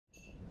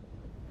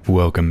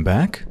Welcome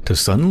back to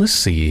Sunless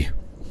Sea.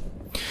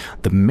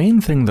 The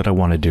main thing that I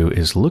want to do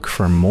is look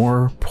for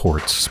more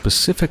ports,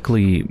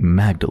 specifically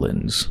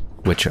Magdalene's,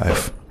 which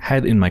I've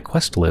had in my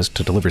quest list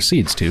to deliver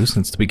seeds to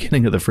since the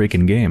beginning of the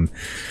freaking game.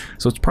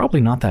 So it's probably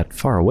not that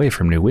far away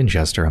from New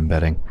Winchester, I'm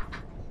betting.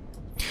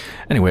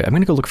 Anyway, I'm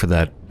going to go look for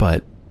that,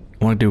 but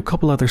I want to do a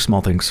couple other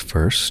small things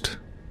first.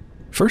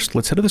 First,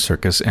 let's head to the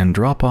circus and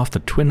drop off the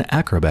twin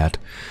acrobat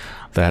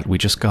that we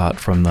just got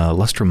from the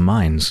Lustrum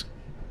Mines.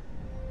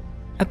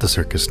 At the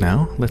circus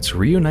now, let's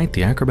reunite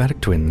the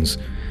acrobatic twins.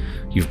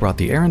 You've brought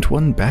the errant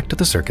one back to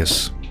the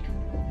circus.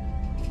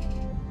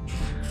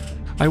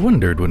 I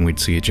wondered when we'd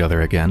see each other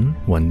again,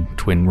 one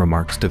twin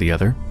remarks to the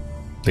other.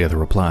 The other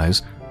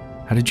replies,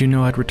 "How did you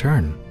know I'd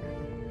return?"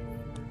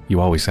 "You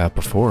always have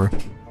before."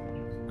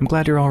 "I'm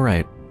glad you're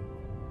alright."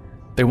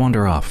 They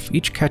wander off,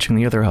 each catching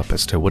the other up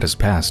as to what has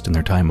passed in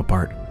their time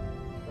apart.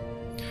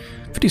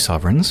 50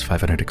 sovereigns,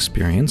 500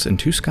 experience, and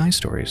 2 sky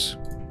stories.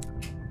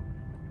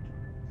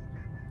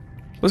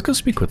 Let's go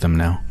speak with them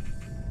now.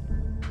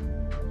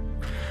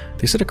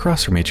 They sit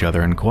across from each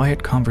other in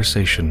quiet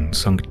conversation,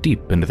 sunk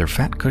deep into their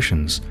fat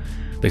cushions.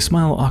 They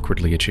smile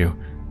awkwardly at you.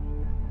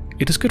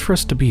 It is good for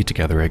us to be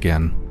together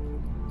again.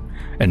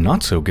 And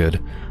not so good.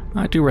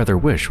 I do rather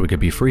wish we could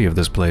be free of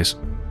this place.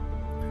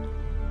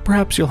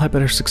 Perhaps you'll have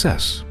better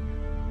success.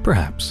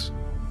 Perhaps.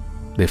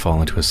 They fall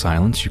into a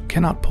silence you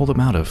cannot pull them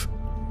out of.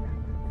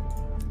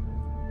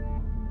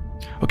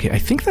 Okay, I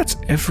think that's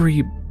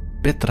every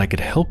bit that I could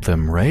help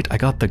them, right? I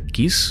got the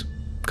geese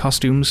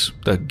costumes,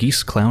 the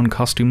geese clown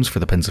costumes for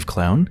the pensive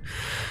clown.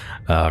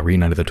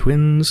 Reunited the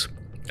twins.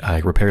 I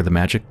repaired the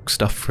magic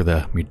stuff for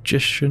the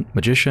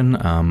magician.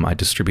 I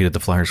distributed the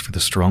flyers for the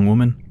strong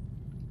woman.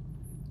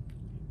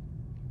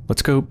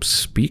 Let's go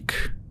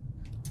speak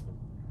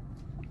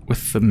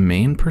with the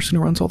main person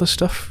who runs all this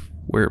stuff.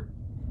 Where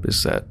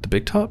is that? The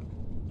big top?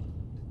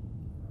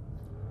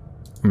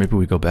 Or maybe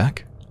we go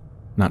back?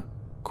 Not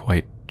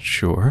quite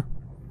sure.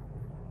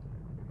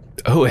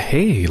 Oh,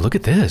 hey, look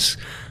at this.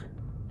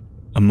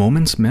 A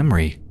moment's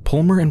memory.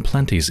 Palmer and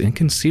Plenty's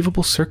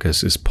inconceivable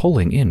circus is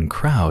pulling in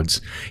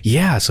crowds.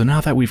 Yeah, so now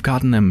that we've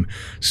gotten them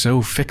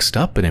so fixed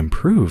up and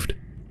improved,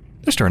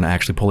 they're starting to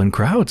actually pull in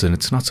crowds and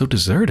it's not so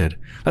deserted.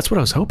 That's what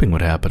I was hoping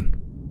would happen.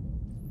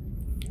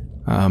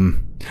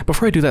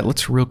 Before I do that,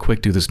 let's real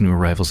quick do this new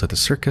arrivals at the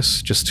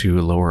circus, just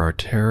to lower our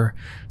terror.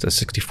 It's at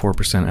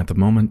 64% at the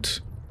moment.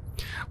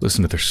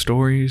 Listen to their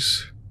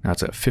stories. Now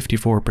it's at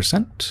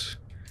 54%.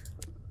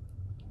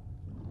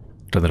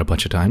 Done that a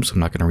bunch of times, so I'm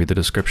not going to read the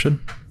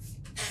description.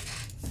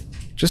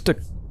 Just a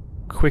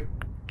quick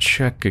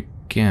check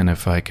again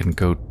if I can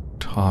go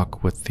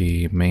talk with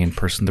the main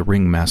person, the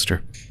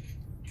ringmaster.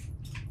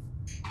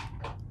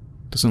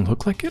 Doesn't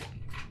look like it.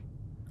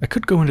 I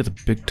could go into the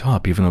big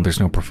top even though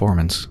there's no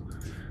performance.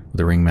 Would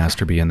the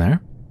ringmaster be in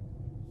there?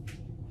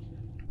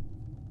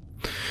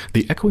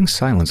 The echoing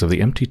silence of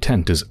the empty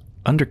tent is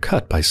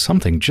undercut by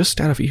something just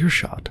out of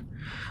earshot.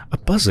 A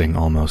buzzing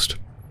almost.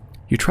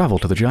 You travel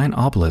to the giant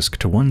obelisk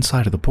to one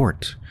side of the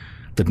port.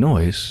 The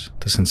noise,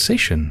 the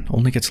sensation,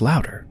 only gets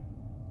louder.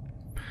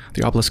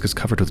 The obelisk is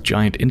covered with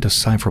giant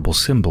indecipherable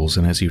symbols,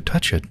 and as you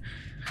touch it,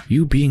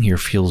 you being here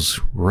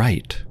feels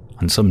right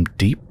on some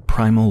deep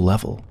primal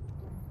level.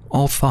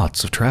 All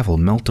thoughts of travel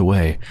melt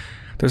away.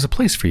 There's a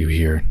place for you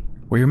here,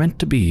 where you're meant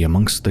to be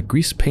amongst the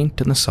grease paint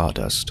and the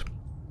sawdust.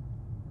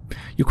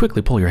 You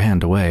quickly pull your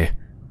hand away.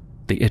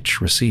 The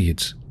itch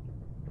recedes.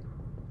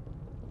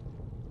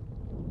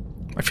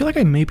 I feel like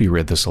I maybe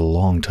read this a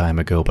long time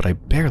ago, but I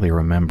barely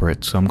remember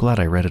it, so I'm glad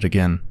I read it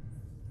again.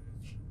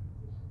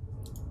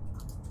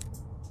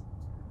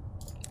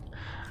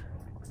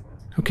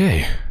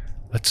 Okay,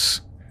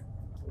 let's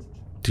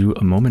do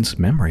a moment's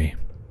memory.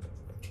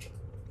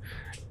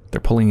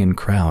 They're pulling in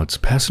crowds,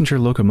 passenger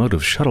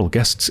locomotives shuttle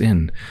guests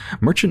in,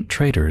 merchant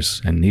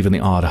traders, and even the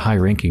odd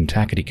high-ranking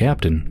tackety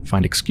captain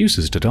find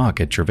excuses to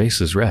dock at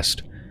Gervais's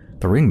Rest.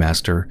 The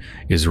ringmaster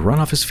is run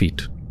off his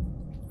feet.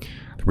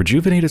 The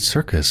rejuvenated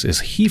circus is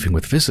heaving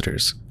with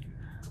visitors.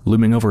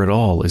 Looming over it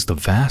all is the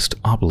vast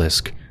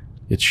obelisk.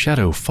 Its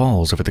shadow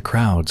falls over the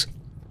crowds.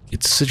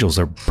 Its sigils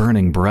are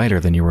burning brighter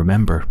than you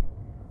remember.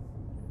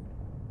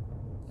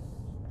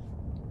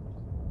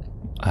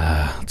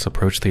 Let's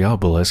approach the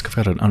obelisk. I've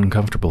got an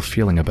uncomfortable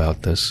feeling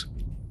about this.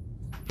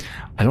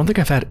 I don't think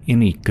I've had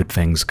any good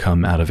things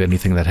come out of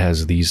anything that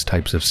has these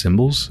types of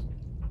symbols.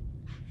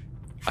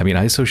 I mean,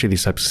 I associate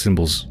these types of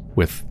symbols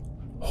with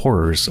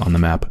horrors on the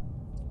map.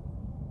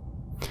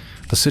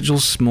 The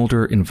sigils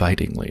smolder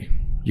invitingly.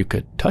 You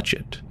could touch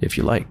it if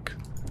you like.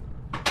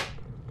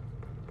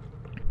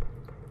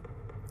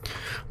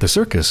 The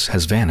circus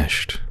has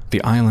vanished.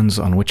 The islands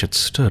on which it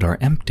stood are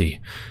empty.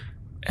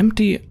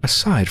 Empty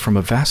aside from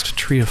a vast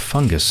tree of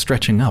fungus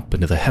stretching up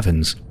into the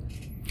heavens.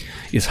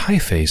 Its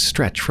hyphae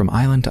stretch from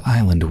island to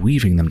island,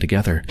 weaving them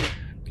together.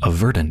 A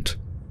verdant.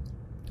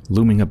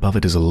 Looming above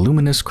it is a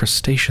luminous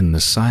crustacean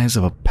the size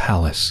of a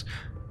palace.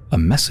 A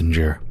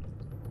messenger.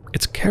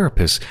 Its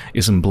carapace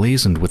is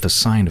emblazoned with the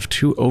sign of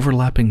 2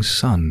 overlapping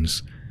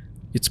suns.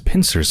 Its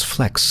pincers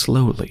flex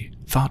slowly,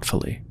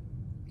 thoughtfully.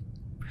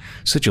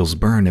 Sigils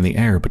burn in the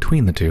air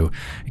between the two,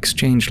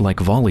 exchanged like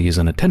volleys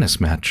in a tennis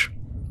match.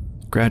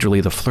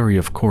 Gradually, the flurry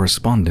of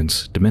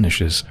correspondence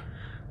diminishes.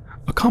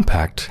 A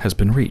compact has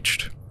been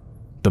reached.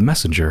 The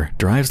messenger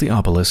drives the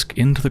obelisk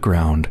into the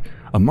ground,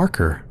 a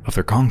marker of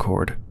their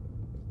concord.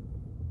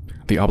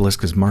 The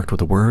obelisk is marked with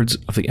the words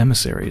of the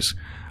emissaries,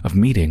 of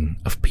meeting,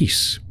 of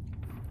peace.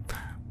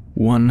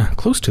 One,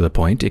 close to the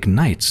point,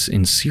 ignites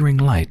in searing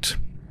light.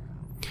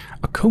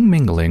 A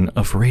commingling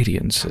of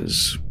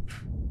radiances.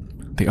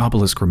 The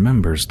obelisk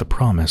remembers the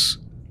promise.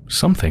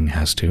 Something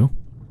has to.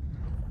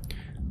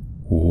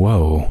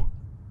 Whoa.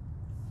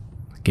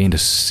 Gained a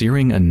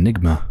searing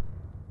enigma.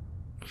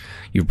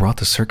 You brought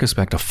the circus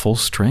back to full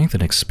strength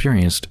and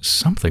experienced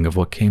something of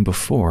what came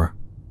before.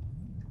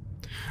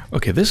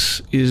 Okay,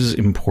 this is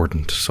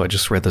important, so I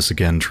just read this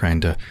again,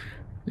 trying to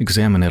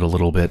examine it a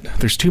little bit.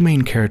 There's two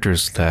main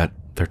characters that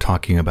they're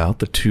talking about,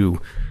 the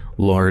two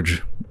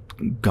large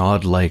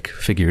godlike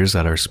figures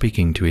that are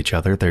speaking to each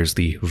other. There's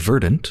the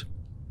Verdant,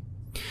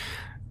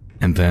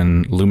 and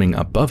then looming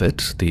above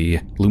it, the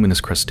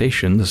luminous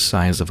crustacean the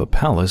size of a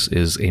palace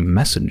is a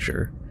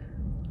messenger.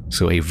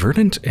 So a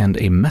Verdant and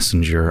a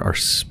messenger are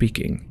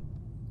speaking.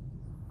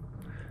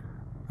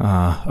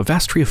 A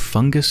vast tree of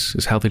fungus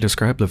is how they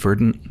describe the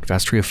Verdant.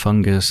 Vast tree of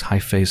fungus,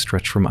 hyphae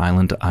stretched from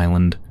island to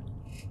island.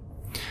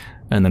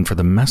 And then for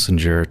the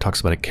messenger, it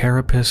talks about a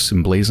carapace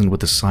emblazoned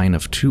with the sign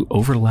of two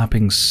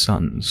overlapping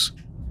suns.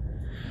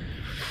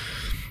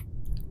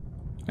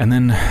 And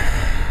then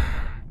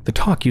they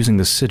talk using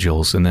the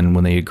sigils, and then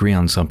when they agree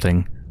on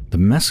something, the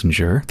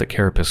messenger, the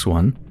carapace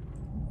one,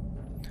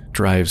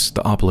 drives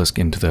the obelisk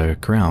into the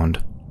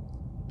ground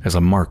as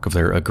a mark of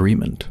their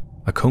agreement,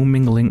 a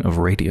commingling of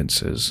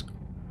radiances.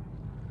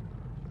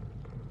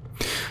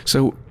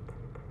 So,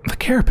 the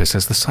carapace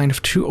has the sign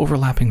of two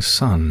overlapping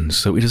suns,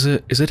 so is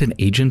it an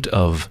agent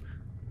of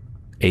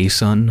a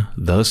sun,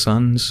 the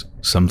suns,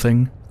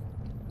 something?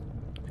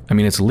 I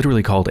mean, it's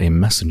literally called a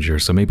messenger,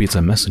 so maybe it's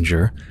a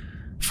messenger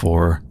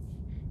for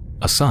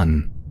a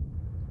sun.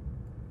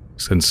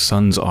 Since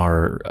suns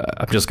are,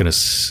 I'm just gonna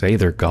say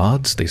they're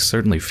gods, they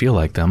certainly feel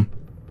like them.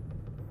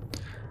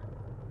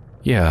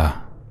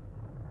 Yeah.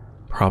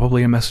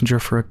 Probably a messenger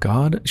for a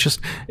god? It's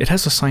just, it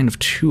has a sign of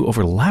two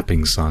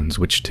overlapping suns,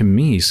 which to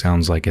me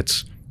sounds like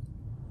it's...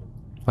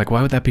 Like,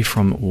 why would that be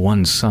from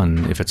one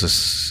sun if it's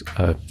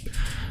a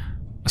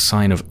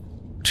sign of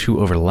two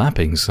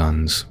overlapping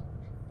suns?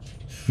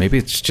 Maybe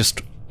it's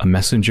just a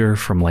messenger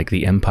from, like,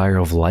 the Empire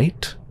of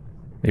Light?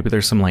 Maybe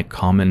there's some, like,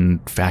 common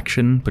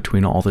faction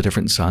between all the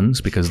different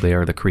suns because they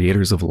are the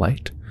creators of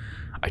light?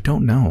 I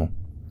don't know.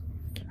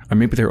 Or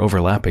maybe they're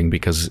overlapping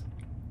because,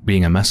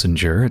 being a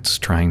messenger, it's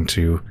trying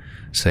to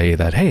say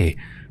that, hey,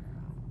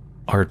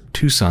 our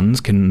two suns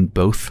can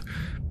both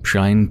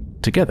shine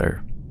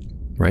together,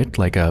 right?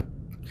 Like a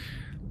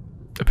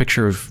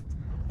picture of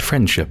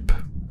friendship.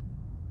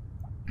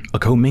 A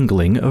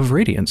commingling of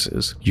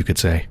radiances, you could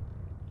say.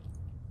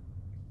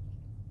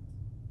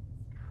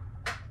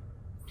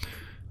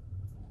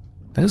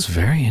 That is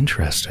very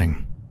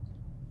interesting.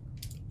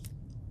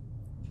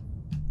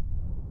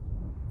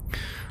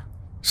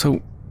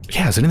 So,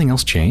 yeah, has anything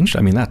else changed?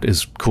 I mean, that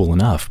is cool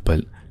enough,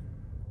 but...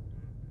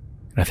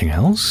 Anything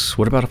else?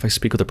 What about if I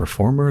speak with the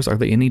performers? Are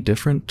they any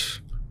different?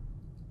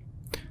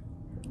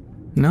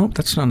 Nope,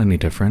 that's not any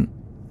different.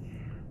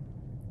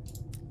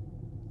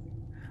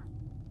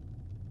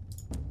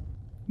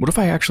 What if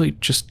I actually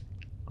just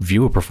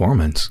view a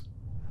performance?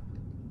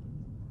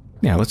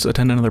 Yeah, let's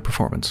attend another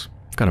performance.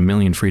 I've got 1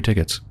 million free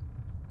tickets.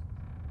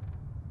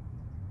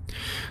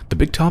 The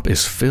big top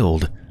is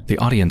filled. The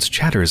audience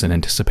chatters in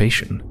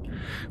anticipation.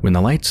 When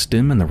the lights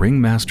dim and the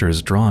ringmaster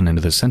is drawn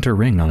into the center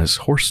ring on his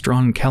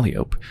horse-drawn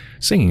calliope,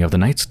 singing of the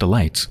night's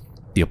delights,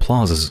 the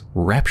applause is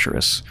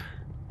rapturous.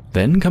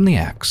 Then come the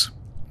acts.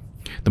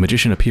 The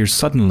magician appears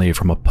suddenly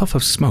from a puff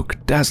of smoke,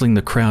 dazzling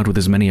the crowd with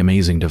his many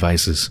amazing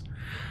devices.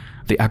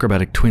 The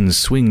acrobatic twins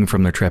swing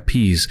from their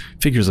trapeze,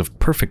 figures of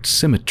perfect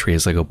symmetry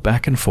as they go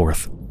back and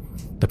forth.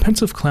 The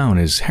pensive clown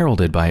is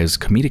heralded by his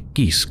comedic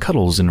geese,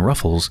 Cuddles and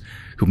Ruffles,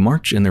 who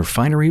march in their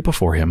finery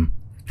before him.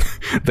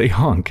 They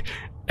honk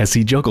as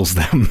he juggles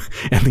them,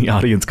 and the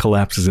audience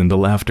collapses into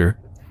laughter.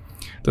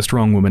 The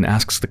strong woman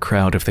asks the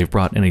crowd if they've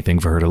brought anything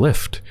for her to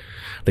lift.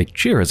 They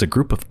cheer as a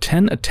group of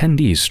 10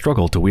 attendees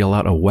struggle to wheel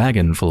out a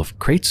wagon full of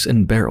crates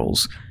and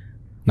barrels.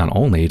 Not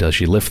only does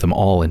she lift them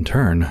all in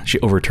turn, she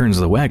overturns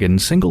the wagon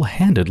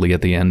single-handedly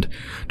at the end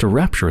to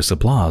rapturous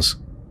applause.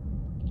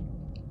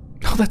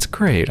 Oh, that's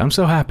great. I'm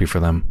so happy for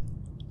them.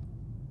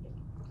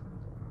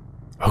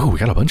 Oh, we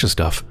got a bunch of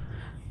stuff.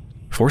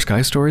 4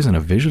 sky stories and a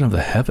vision of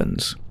the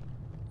heavens.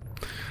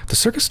 The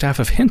circus staff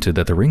have hinted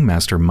that the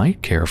ringmaster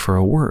might care for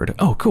a word.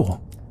 Oh,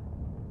 cool.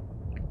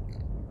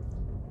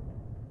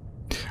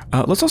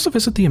 Let's also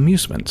visit the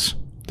amusements.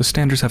 The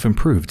standards have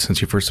improved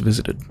since you first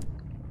visited.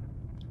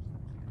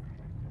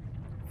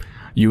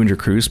 You and your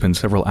crew spend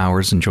several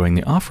hours enjoying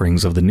the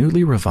offerings of the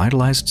newly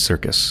revitalized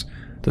circus.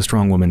 The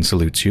strong woman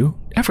salutes you,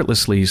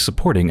 effortlessly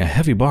supporting a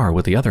heavy bar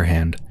with the other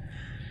hand.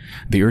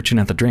 The urchin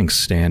at the drinks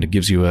stand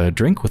gives you a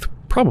drink with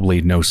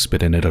probably no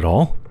spit in it at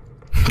all.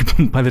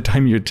 By the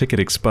time your ticket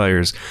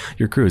expires,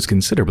 your crew is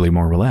considerably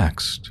more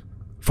relaxed.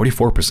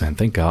 44%,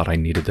 thank God I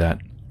needed that.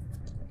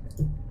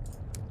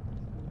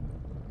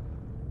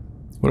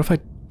 What if I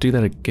do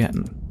that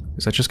again?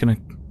 Is that just gonna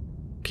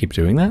keep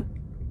doing that?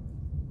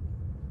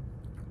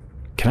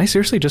 Can I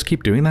seriously just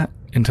keep doing that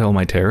until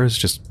my terror is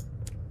just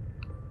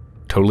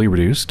totally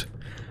reduced?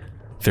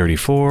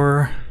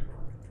 34...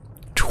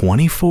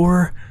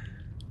 24?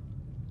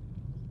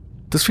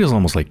 This feels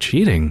almost like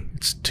cheating.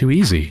 It's too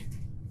easy.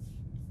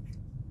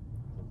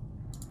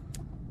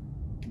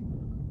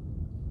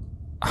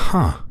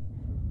 Huh.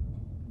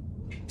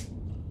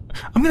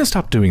 I'm gonna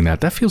stop doing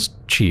that. That feels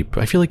cheap.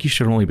 I feel like you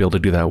should only be able to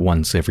do that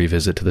once every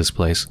visit to this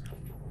place.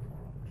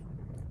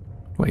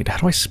 Wait, how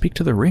do I speak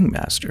to the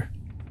ringmaster?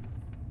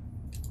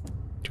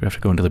 Do we have to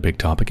go into the big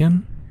top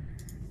again?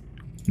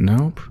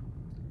 Nope.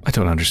 I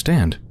don't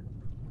understand.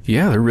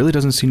 Yeah, there really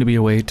doesn't seem to be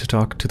a way to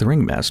talk to the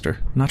ringmaster.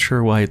 I'm not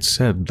sure why it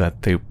said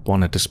that they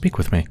wanted to speak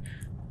with me.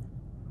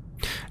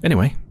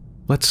 Anyway,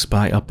 let's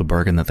spy up the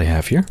bargain that they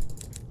have here.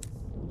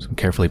 Some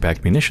carefully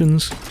packed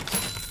munitions.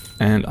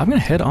 And I'm going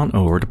to head on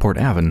over to Port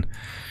Avon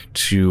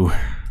to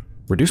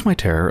reduce my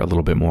terror a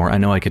little bit more. I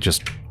know I could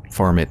just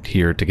farm it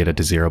here to get it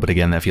to 0, but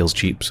again, that feels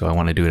cheap, so I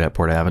want to do it at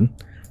Port Avon.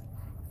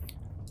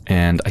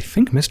 And I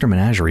think Mr.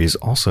 Menagerie is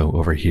also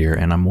over here,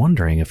 and I'm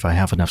wondering if I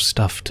have enough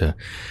stuff to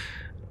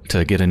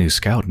get a new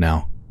scout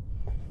now.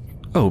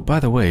 Oh, by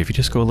the way, if you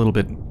just go a little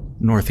bit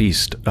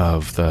northeast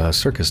of the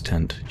circus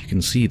tent, you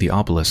can see the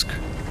obelisk.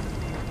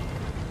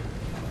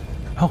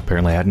 Oh,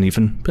 apparently I hadn't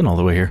even been all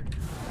the way here.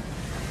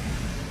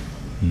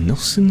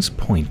 Nilsson's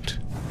Point.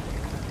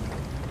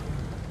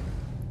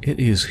 It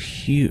is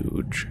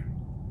huge.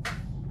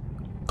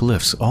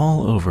 Glyphs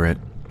all over it.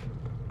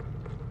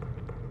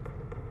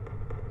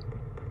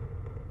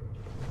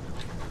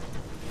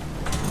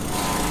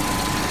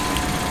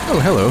 Oh,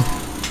 hello.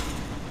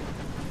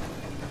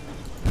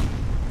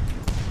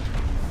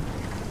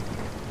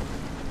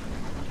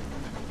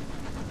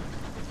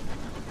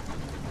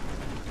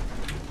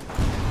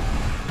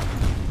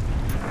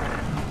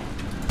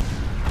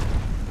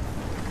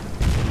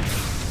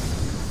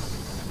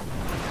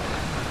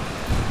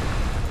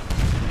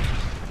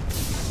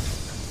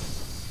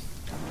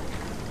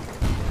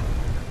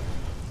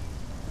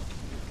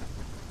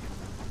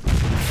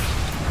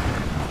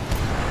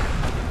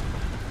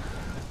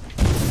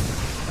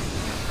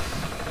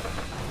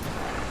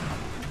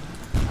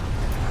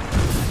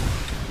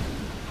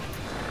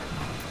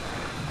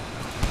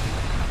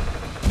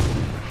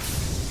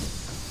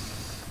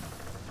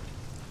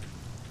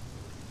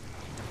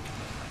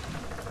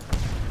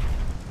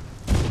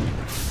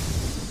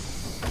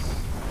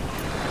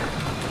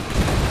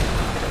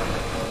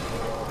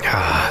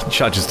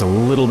 Shot just a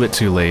little bit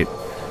too late.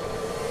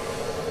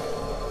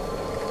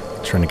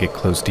 Trying to get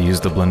close to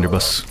use the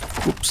blunderbuss.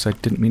 Whoops, I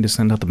didn't mean to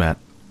send out the bat.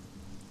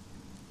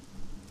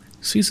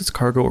 Seize its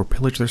cargo or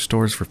pillage their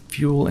stores for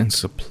fuel and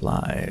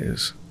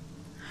supplies.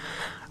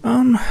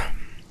 Not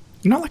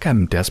like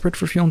I'm desperate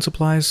for fuel and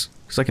supplies,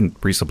 because I can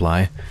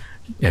resupply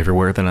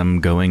everywhere that I'm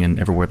going and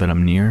everywhere that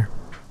I'm near.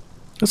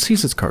 Let's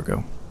seize its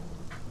cargo.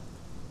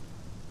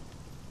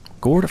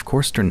 Gourd of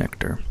Courster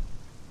Nectar.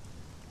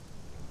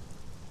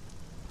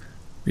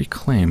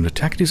 Reclaimed.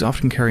 Takides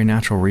often carry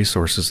natural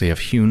resources they have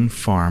hewn,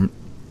 farmed...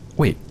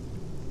 Wait,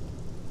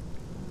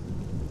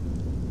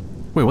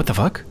 what the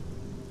fuck?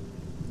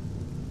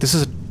 This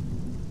is a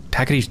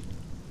Takide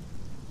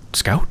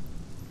scout?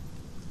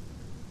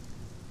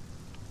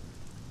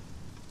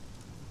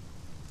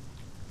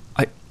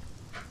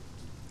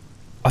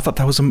 I thought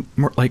that was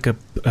like a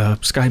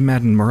Sky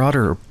Madden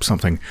Marauder or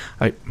something.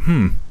 That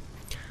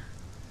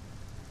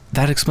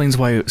explains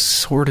why it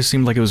sort of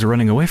seemed like it was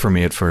running away from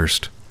me at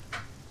first.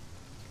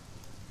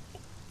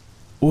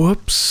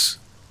 Whoops.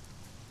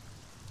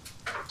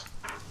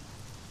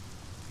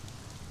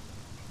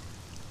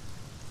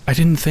 I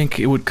didn't think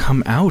it would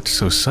come out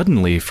so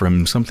suddenly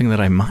from something that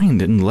I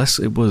mined unless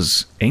it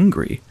was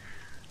angry.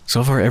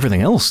 So far,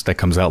 everything else that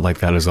comes out like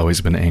that has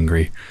always been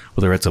angry.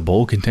 Whether it's a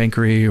bowl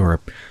contankery or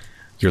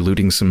you're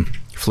looting some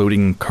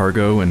floating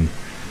cargo and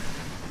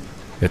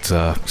it's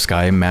a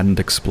Sky Maddened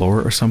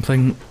Explorer or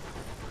something.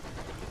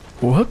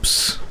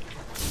 Whoops.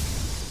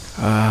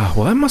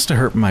 Well, that must have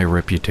hurt my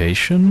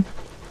reputation.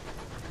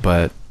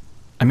 But,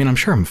 I mean, I'm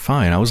sure I'm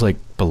fine. I was, like,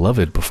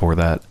 beloved before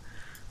that.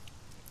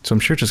 So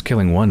I'm sure just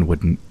killing one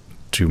wouldn't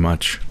do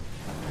much.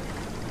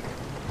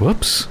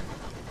 Whoops.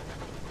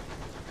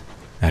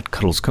 At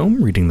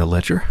Cuddlescombe, reading the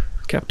ledger,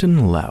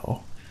 Captain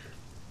Lau.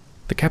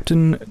 The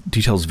captain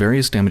details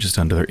various damages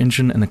done to their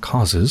engine and the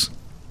causes.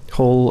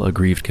 Hull,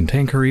 aggrieved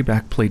contankery,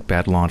 backplate,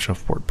 bad launch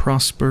off Port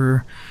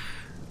Prosper.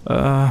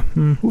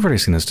 We've already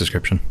seen this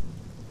description.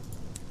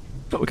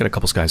 But we got a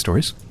couple sky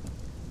stories.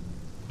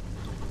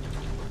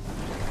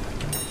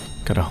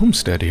 Got a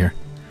homestead here.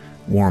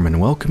 Warm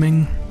and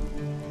welcoming.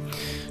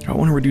 Do I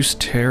want to reduce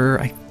terror?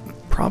 I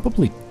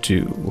probably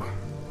do.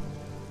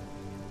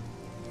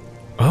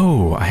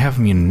 Oh, I have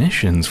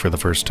munitions for the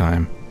first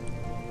time.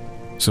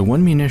 So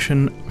 1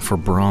 munition for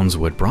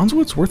bronzewood.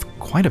 Bronzewood's worth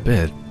quite a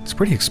bit. It's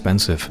pretty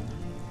expensive.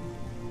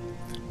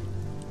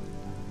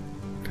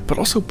 But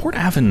also, Port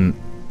Avon...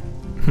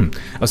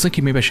 I was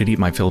thinking maybe I should eat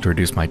my fill to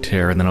reduce my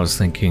tear, and then I was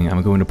thinking,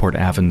 I'm going to Port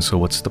Avon, so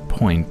what's the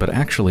point? But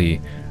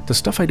actually, the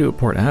stuff I do at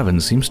Port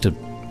Avon seems to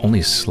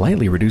only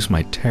slightly reduce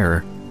my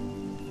tear.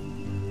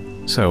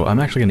 So I'm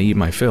actually going to eat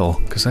my fill,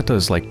 because that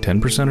does like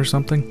 10% or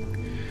something.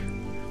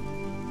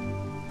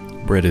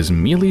 Bread is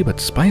mealy, but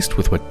spiced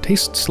with what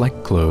tastes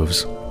like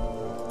cloves.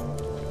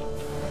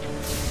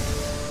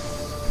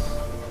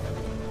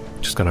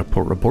 Just got a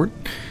port report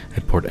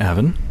at Port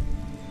Avon.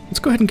 Let's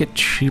go ahead and get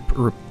cheap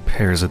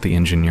repairs at the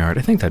engine yard.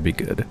 I think that'd be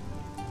good.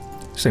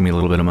 Save me a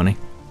little bit of money.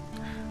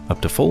 Up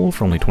to full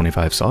for only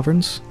 25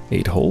 sovereigns.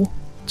 8 whole.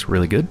 It's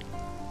really good.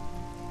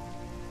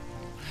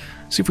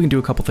 See if we can do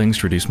a couple things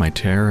to reduce my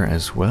tear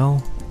as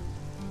well.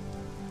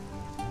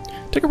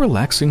 Take a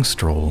relaxing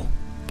stroll.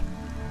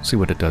 See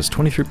what it does.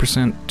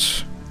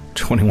 23%,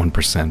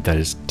 21%. That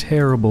is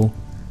terrible.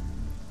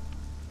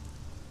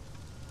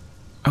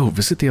 Oh,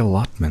 visit the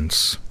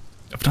allotments.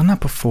 I've done that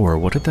before.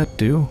 What did that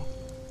do?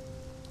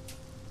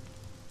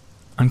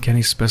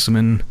 Uncanny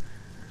specimen.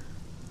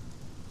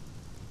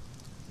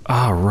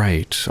 Ah,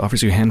 right.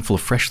 Offers you a handful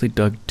of freshly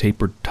dug,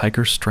 tapered,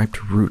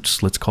 tiger-striped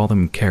roots. Let's call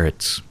them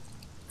carrots.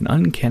 An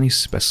uncanny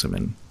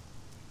specimen.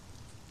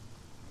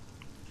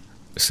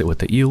 Sit with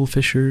the eel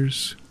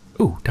fishers.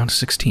 Ooh, down to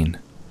 16.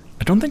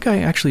 I don't think I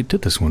actually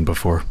did this one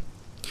before.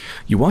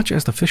 You watch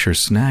as the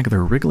fishers snag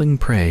their wriggling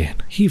prey,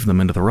 heave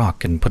them into the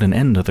rock, and put an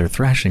end to their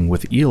thrashing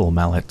with eel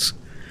mallets.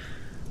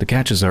 The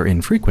catches are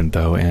infrequent,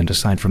 though, and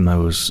aside from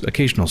those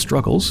occasional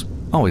struggles,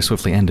 always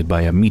swiftly ended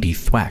by a meaty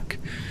thwack,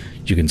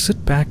 you can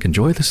sit back,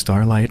 enjoy the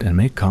starlight, and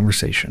make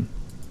conversation.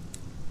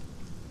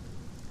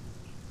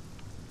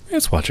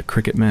 Let's watch a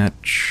cricket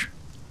match.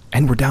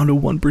 And we're down to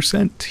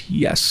 1%.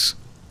 Yes.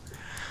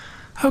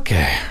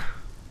 Okay.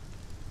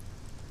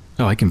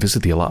 Oh, I can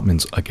visit the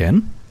allotments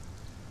again?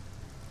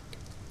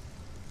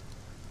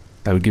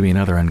 That would give me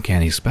another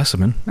uncanny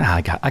specimen.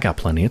 Ah, I got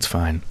plenty. It's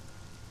fine.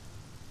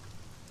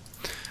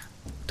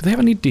 Do they have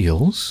any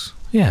deals?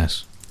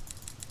 Yes.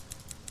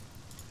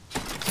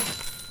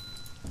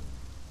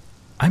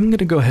 I'm going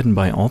to go ahead and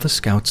buy all the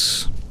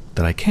scouts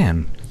that I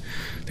can.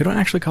 They don't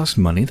actually cost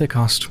money. They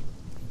cost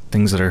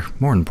things that are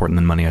more important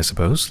than money, I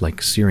suppose,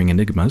 like Searing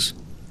Enigmas.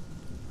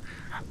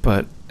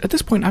 But at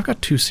this point, I've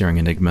got 2 Searing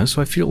Enigmas,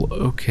 so I feel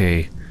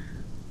okay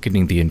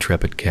getting the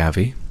Intrepid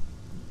Cavi.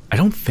 I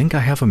don't think I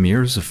have a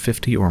mirrors of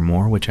 50 or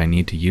more, which I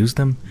need to use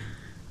them.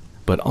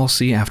 But I'll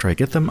see after I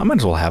get them. I might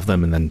as well have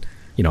them, and then,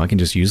 you know, I can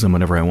just use them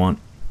whenever I want.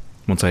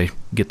 Once I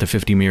get the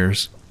 50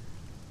 mirrors,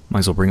 might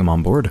as well bring them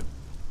on board.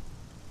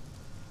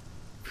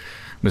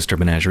 Mr.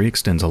 Menagerie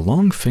extends a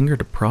long finger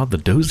to prod the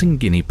dozing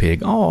guinea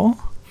pig. Aw.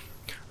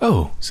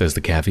 Oh, says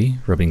the Cavi,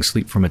 rubbing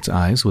sleep from its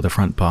eyes with a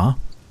front paw.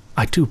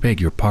 I do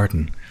beg your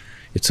pardon.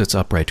 It sits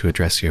upright to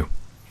address you.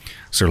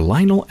 Sir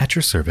Lionel at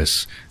your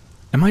service.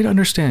 Am I to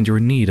understand you're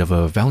in need of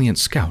a valiant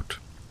scout?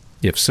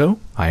 If so,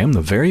 I am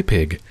the very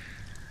pig.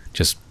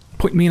 Just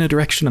point me in a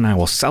direction and I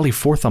will sally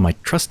forth on my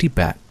trusty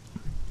bat.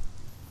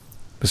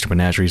 Mr.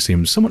 Menagerie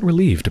seems somewhat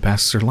relieved to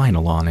pass Sir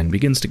Lionel on and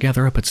begins to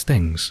gather up its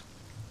things.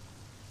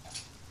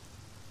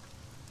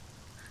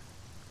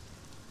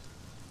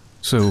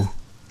 So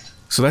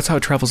that's how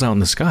it travels out in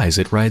the skies.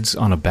 It rides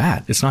on a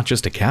bat. It's not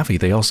just a Cavi,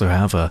 they also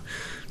have a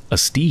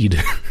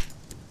steed.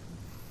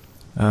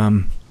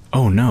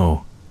 Oh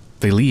no.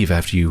 They leave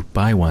after you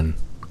buy one.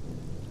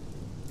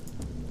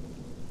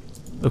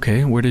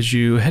 Okay, where did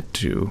you head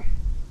to?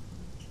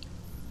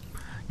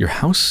 Your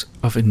House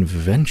of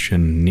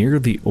Invention near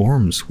the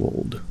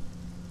Ormswold.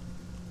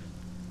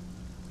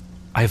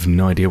 I have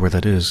no idea where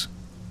that is.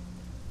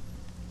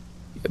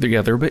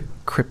 Yeah, they're a bit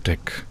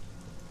cryptic.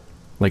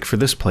 Like for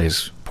this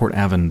place, Port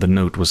Avon, the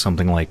note was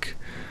something like,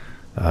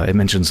 it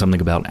mentioned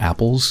something about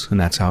apples, and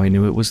that's how I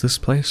knew it was this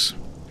place.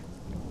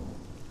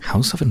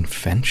 House of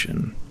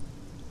Invention.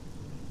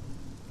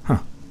 Huh.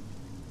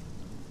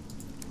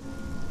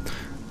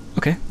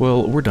 Okay,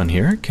 well, we're done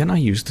here. Can I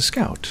use the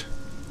scout?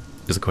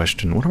 Is the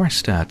question. What are my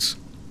stats?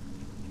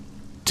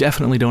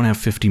 Definitely don't have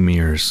 50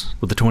 mirrors.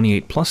 With the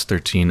 28 plus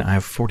 13, I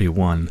have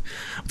 41.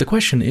 But the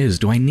question is,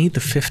 do I need the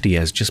 50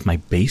 as just my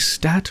base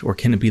stat, or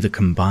can it be the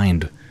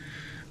combined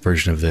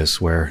version of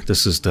this, where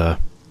this is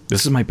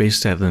my base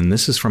stat, and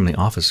this is from the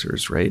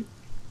officers, right?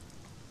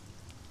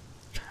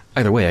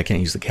 Either way, I can't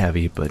use the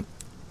Cavi, but...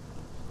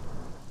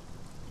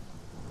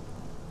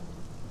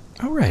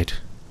 Oh, right.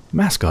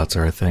 Mascots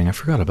are a thing. I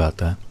forgot about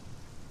that.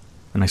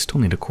 And I still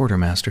need a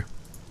quartermaster.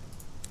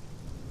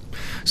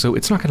 So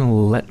it's not going to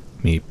let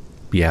me...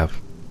 Yeah,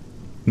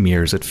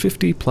 mirrors at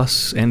 50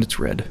 plus, and it's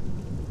red.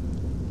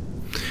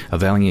 A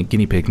valiant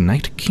guinea pig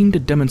knight keen to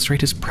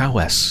demonstrate his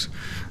prowess.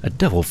 A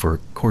devil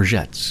for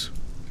courgettes.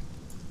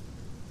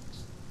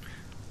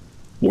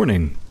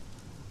 Warning.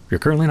 You're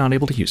currently not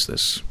able to use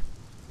this.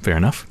 Fair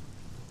enough.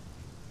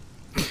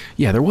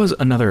 Yeah, there was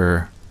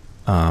another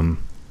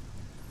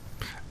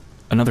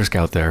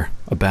scout there.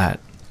 A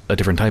bat. A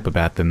different type of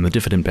bat than the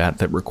diffident bat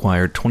that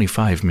required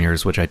 25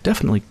 mirrors, which I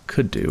definitely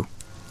could do.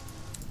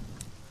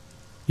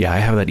 Yeah, I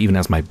have that even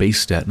as my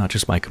base stat, not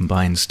just my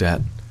combined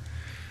stat.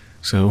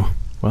 So,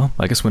 Well,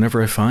 I guess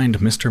whenever I find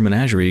Mr.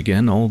 Menagerie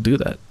again, I'll do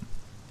that.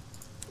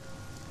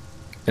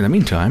 In the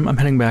meantime, I'm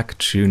heading back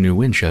to New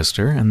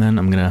Winchester, and then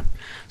I'm gonna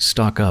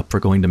stock up for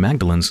going to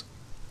Magdalen's.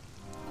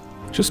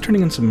 Just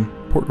turning in some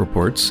port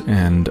reports,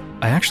 and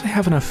I actually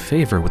have enough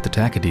favor with the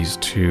Tacades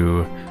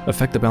to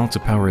affect the balance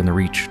of power in the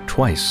Reach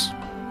twice.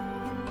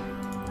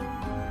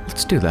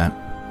 Let's do that.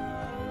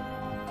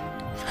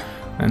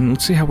 And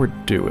let's see how we're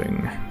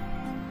doing.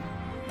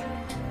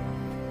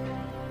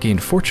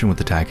 Gained fortune with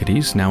the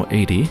Tacades, now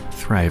 80,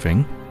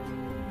 thriving.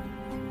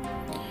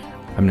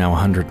 I'm now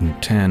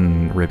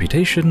 110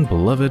 reputation,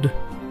 beloved.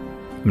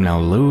 I'm now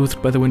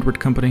loathed by the Windward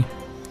Company.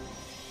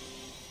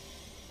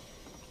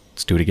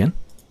 Let's do it again.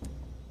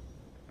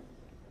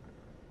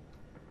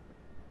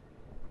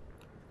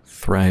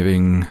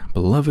 Thriving,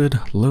 beloved,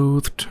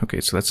 loathed. Okay,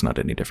 so that's not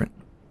any different.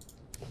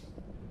 I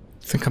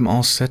think I'm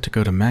all set to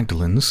go to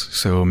Magdalen's.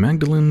 So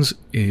Magdalen's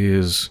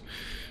is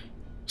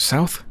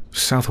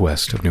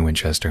southwest of New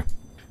Winchester.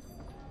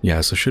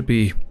 Yeah, so should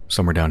be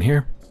somewhere down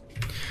here.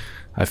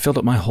 I filled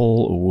up my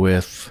hull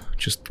with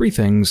just 3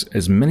 things,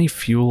 as many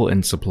fuel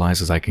and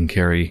supplies as I can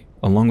carry,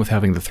 along with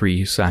having the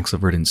 3 sacks of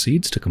verdant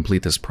seeds to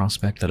complete this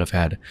prospect that I've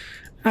had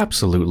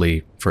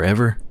absolutely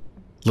forever.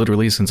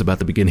 Literally since about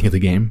the beginning of the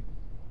game.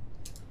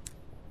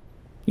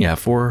 Yeah,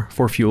 4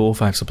 fuel,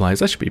 5 supplies,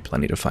 that should be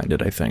plenty to find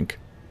it, I think.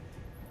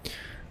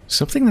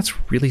 Something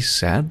that's really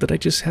sad that I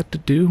just had to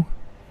do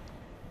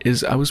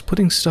is I was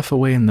putting stuff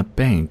away in the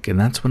bank, and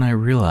that's when I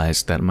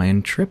realized that my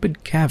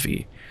Intrepid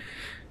Cavi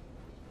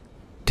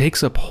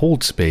takes up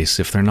hold space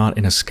if they're not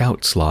in a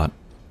scout slot,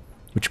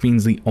 which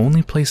means the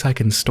only place I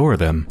can store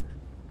them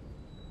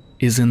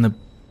is in the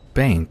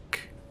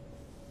bank.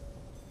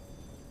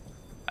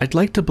 I'd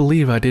like to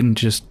believe I didn't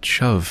just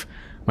shove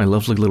my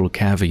lovely little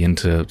Cavi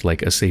into,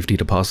 like, a safety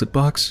deposit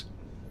box.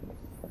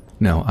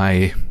 No,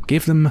 I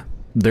gave them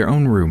their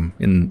own room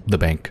in the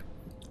bank.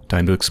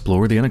 Time to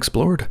explore the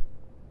unexplored.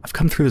 I've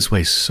come through this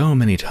way so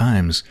many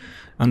times,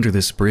 under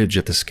this bridge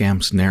at the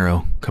Scamps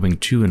Narrow, coming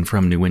to and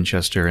from New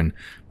Winchester and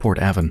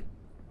Port Avon.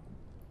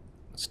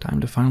 It's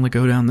time to finally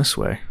go down this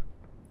way.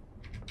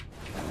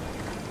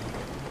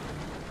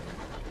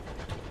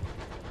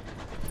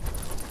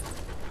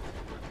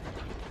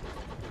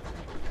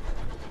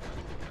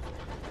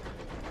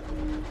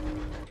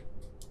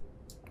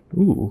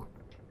 Ooh.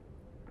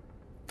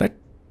 That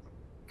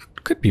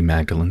could be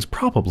Magdalen's.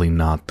 Probably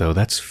not, though.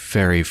 That's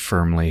very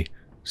firmly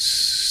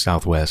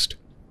southwest.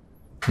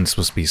 And it's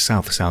supposed to be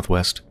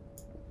south-southwest.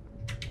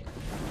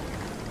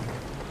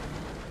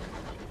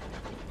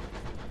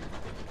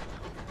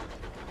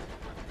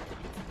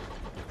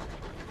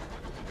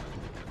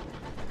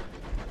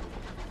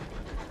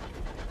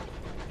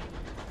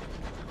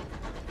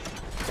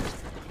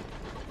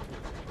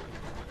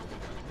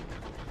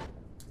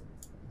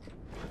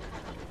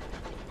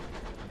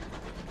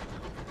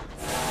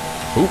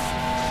 Ooh.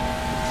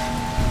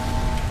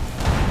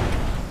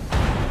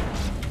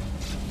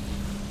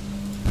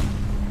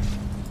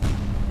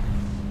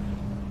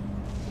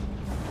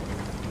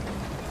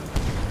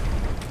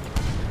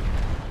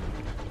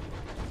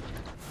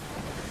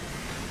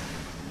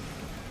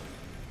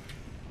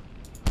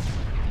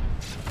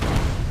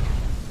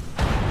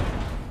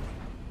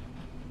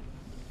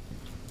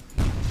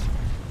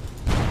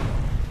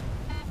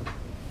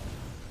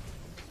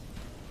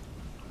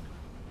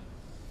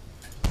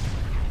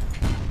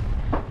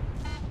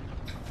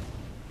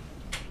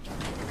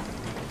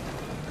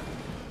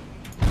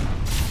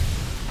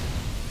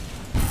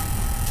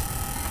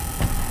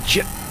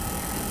 Shit.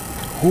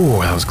 Ooh,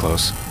 that was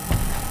close.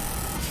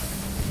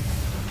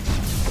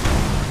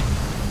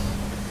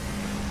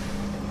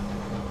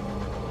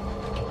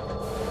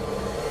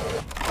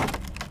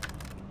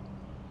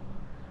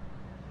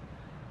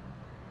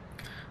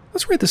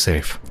 Let's raid the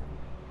safe.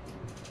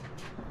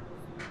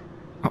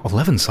 Oh,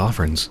 11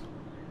 sovereigns.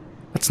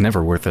 That's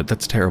never worth it.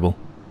 That's terrible.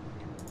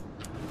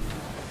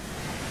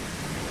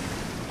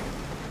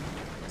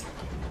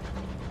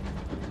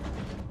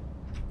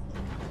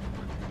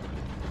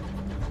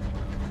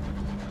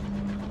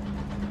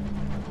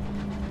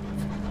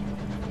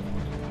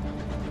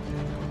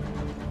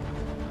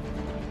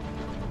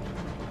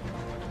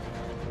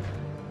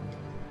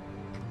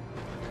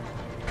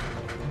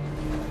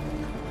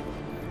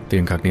 The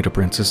incognito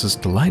princess is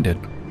delighted.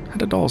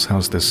 Had a doll's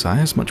house this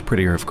size, much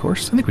prettier of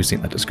course. I think we've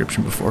seen that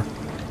description before.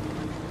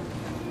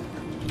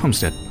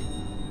 Homestead.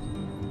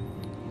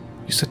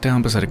 You sit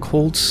down beside a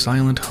cold,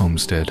 silent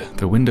homestead.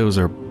 The windows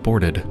are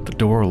boarded, the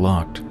door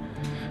locked.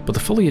 But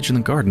the foliage in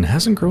the garden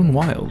hasn't grown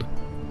wild.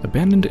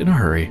 Abandoned in a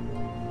hurry.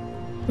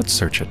 Let's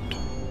search it.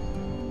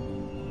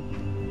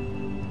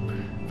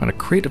 Found a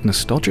crate of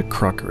nostalgic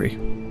crockery.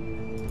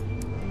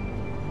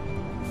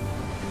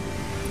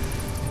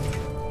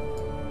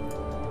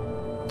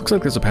 Looks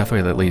like there's a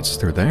pathway that leads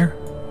through there.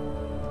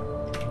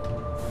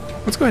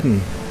 Let's go ahead and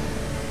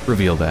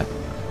reveal that.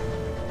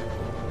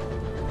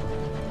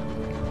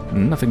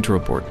 Nothing to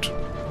report.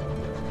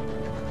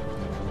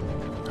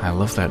 I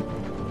love that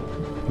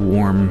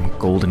warm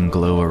golden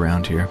glow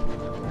around here.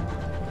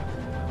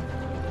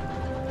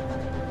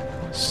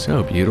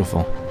 So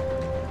beautiful.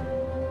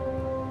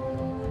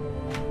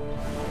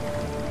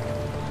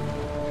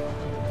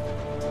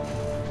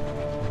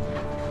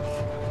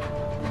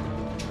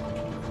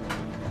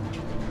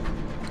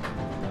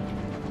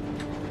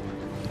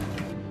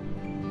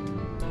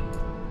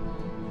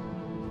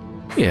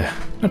 Yeah,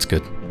 that's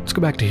good. Let's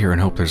go back to here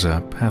and hope there's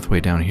a pathway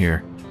down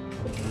here.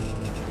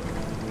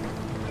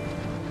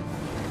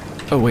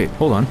 Oh wait,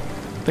 hold on.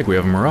 I think we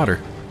have a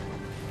marauder.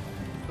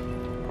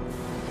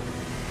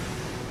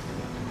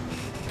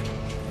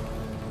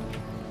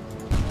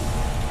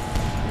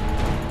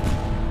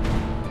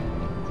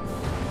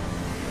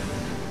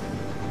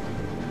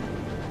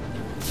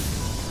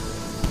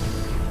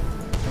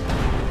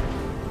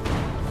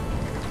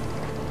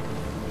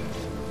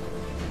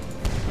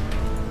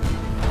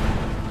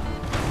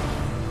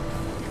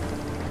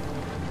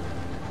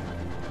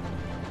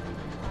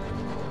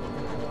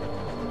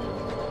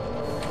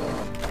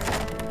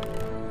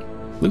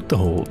 Loot the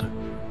hold.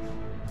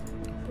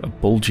 A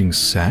bulging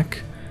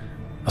sack?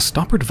 A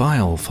stoppered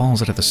vial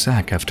falls out of the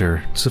sack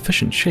after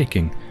sufficient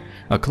shaking.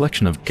 A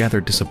collection of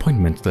gathered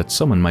disappointment that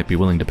someone might be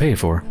willing to pay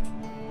for.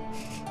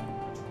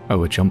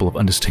 Oh, a jumble of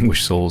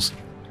undistinguished souls.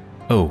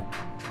 Oh.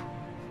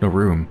 No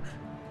room.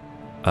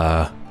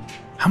 How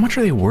much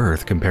are they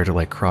worth compared to,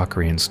 like,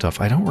 crockery and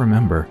stuff? I don't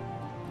remember.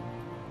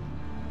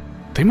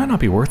 They might not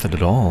be worth it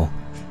at all.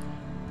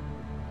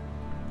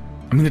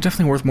 I mean, they're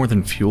definitely worth more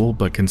than fuel,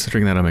 but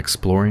considering that I'm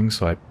exploring,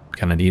 so I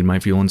kind of need my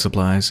fuel and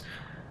supplies,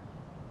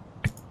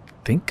 I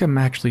think I'm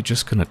actually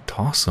just going to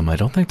toss them. I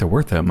don't think they're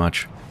worth that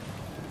much.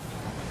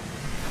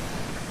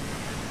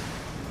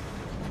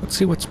 Let's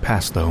see what's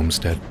past the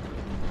homestead.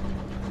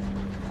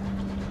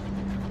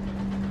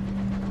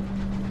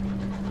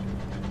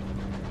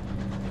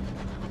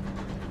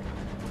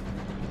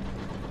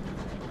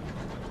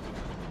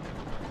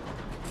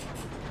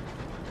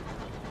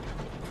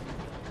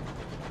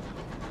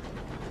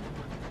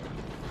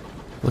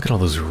 Look at all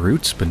those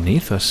roots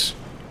beneath us.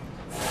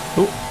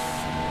 Oh.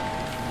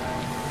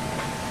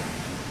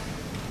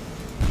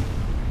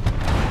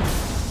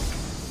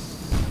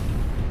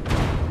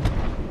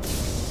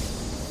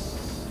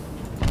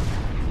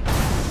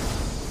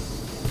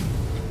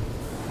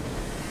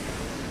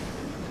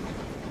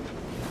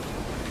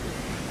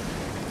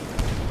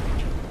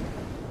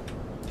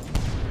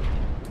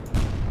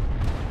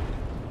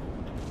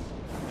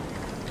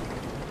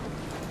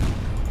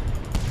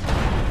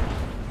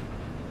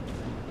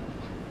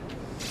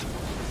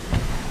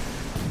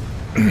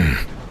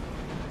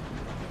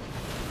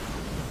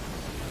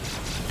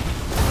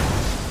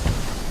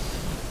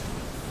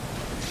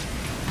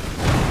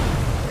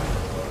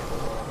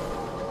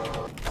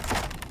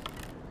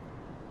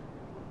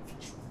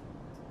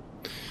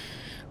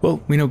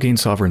 Well, we know Gain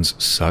Sovereigns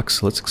sucks,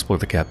 so let's explore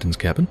the captain's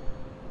cabin.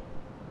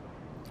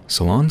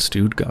 Salon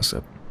Stewed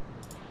Gossip.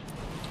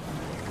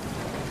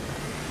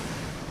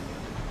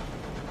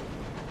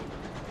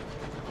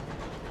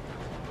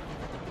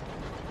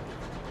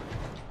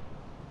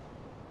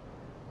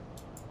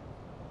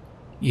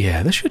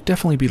 Yeah, this should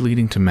definitely be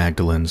leading to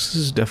Magdalen's. This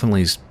is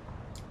definitely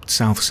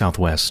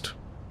south-southwest.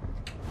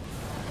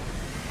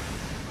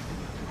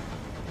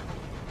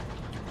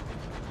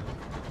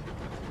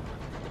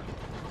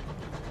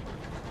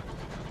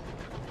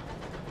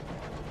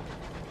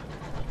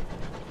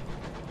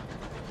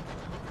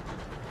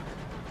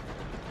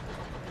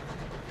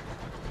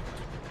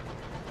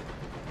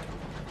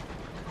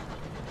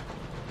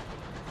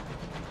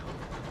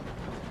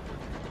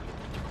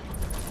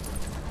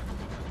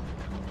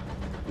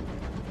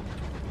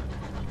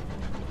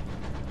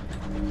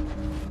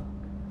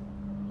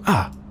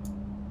 Ah,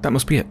 that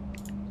must be it.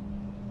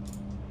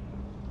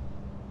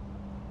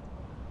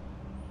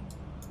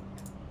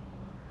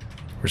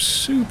 We're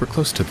super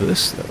close to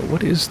this, though.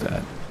 What is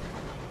that?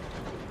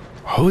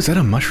 Oh, is that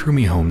a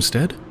mushroomy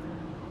homestead?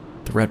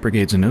 The Rat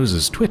Brigade's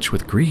noses twitch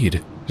with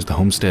greed. Is the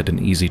homestead an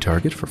easy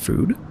target for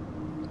food?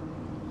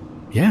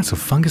 Yeah, it's a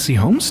fungusy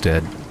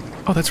homestead.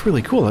 Oh, that's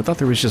really cool. I thought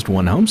there was just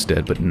one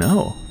homestead, but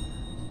no.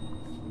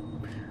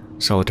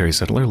 Solitary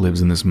settler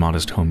lives in this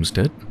modest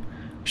homestead.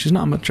 She's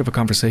not much of a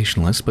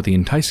conversationalist, but the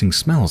enticing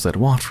smells that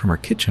waft from her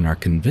kitchen are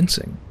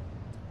convincing.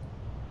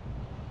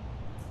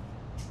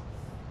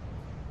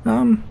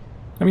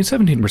 I mean,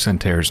 17%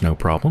 tear is no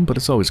problem, but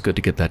it's always good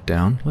to get that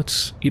down.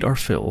 Let's eat our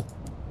fill.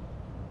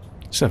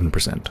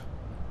 7%.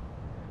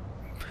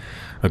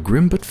 A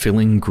grim but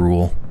filling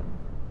gruel.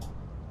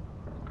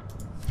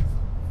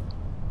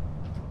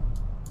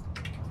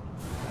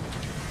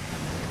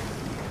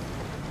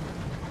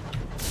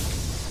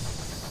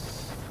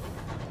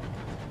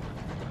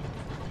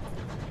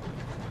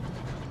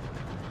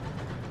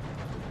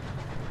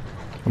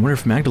 I wonder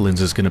if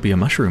Magdalen's is going to be a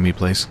mushroomy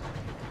place.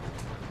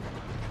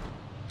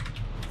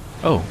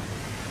 Oh,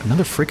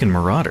 another freaking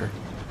marauder.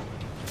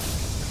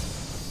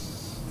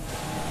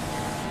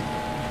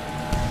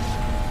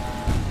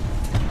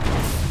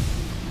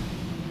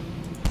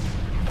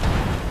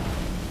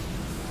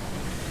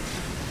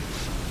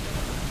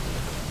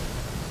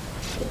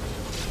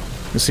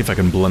 Let's see if I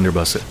can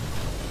blunderbuss it.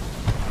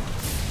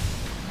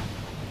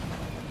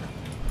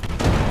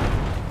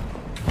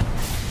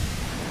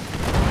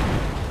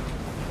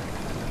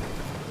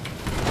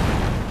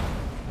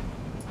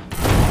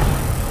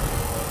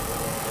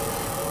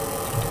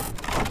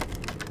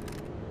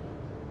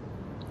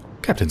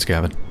 Captain's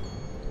cabin.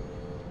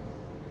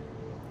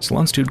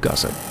 Salon stewed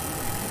gossip.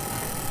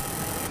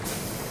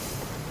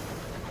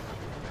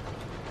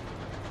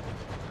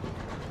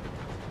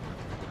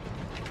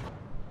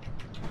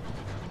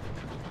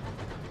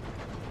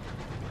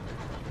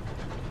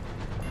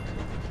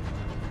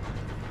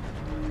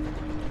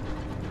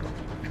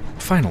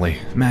 Finally,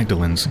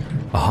 Magdalen's.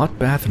 A hot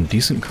bath and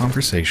decent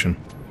conversation.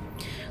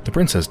 The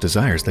princess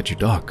desires that you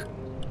dock.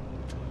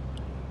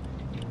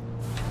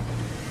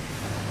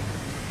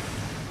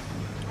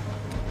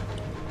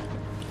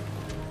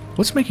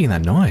 What's making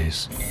that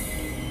noise?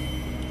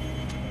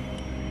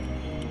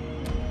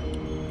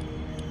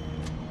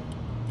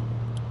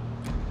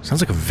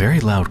 Sounds like a very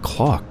loud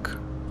clock.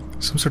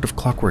 Some sort of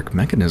clockwork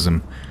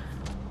mechanism.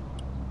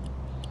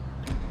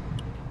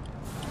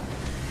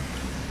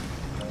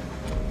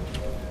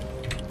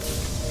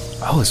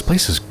 Oh, this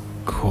place is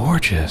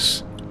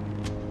gorgeous.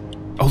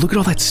 Oh, look at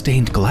all that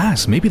stained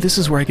glass. Maybe this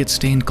is where I get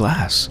stained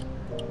glass.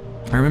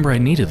 I remember I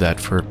needed that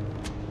for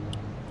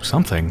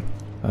something.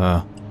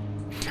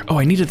 Oh,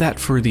 I needed that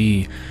for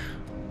the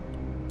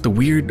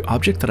weird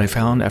object that I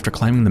found after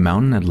climbing the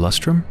mountain at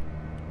Lustrum.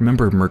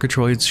 Remember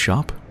Murgatroyd's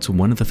shop? It's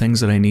one of the things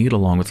that I need,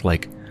 along with,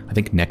 like, I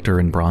think nectar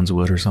and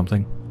bronzewood or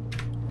something.